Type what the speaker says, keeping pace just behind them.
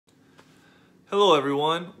Hello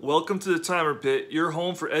everyone, welcome to the Timer Pit, your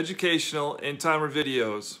home for educational and timer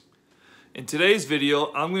videos. In today's video,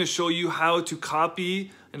 I'm going to show you how to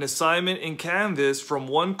copy an assignment in Canvas from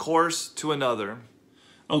one course to another.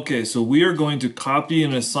 Okay, so we are going to copy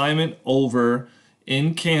an assignment over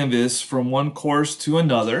in Canvas from one course to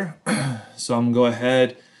another. So I'm going to go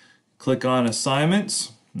ahead, click on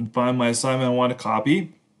Assignments, and find my assignment I want to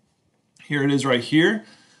copy. Here it is right here.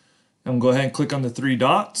 I'm going to go ahead and click on the three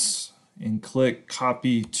dots and click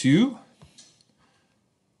Copy To.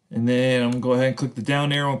 And then I'm going to go ahead and click the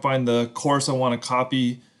down arrow and find the course I want to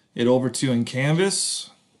copy it over to in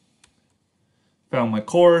Canvas. Found my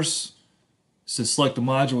course. It says select a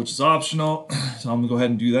module, which is optional. So I'm going to go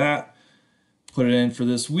ahead and do that. Put it in for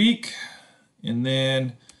this week. And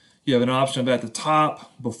then you have an option of at the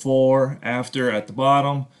top, before, after, at the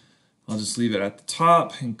bottom. I'll just leave it at the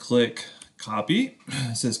top and click Copy.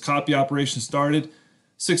 It says copy operation started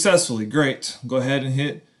successfully. Great. Go ahead and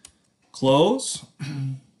hit close.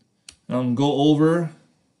 Go over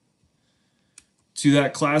to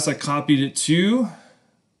that class I copied it to.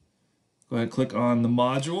 Go ahead and click on the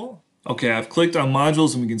module. Okay, I've clicked on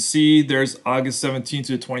modules and we can see there's August 17th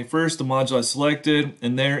to the 21st, the module I selected,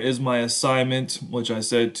 and there is my assignment, which I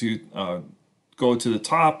said to go to the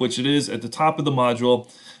top, which it is at the top of the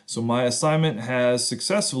module. So my assignment has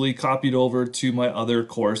successfully copied over to my other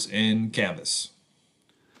course in Canvas.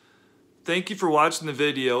 Thank you for watching the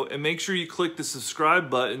video, and make sure you click the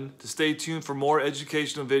subscribe button to stay tuned for more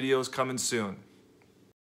educational videos coming soon.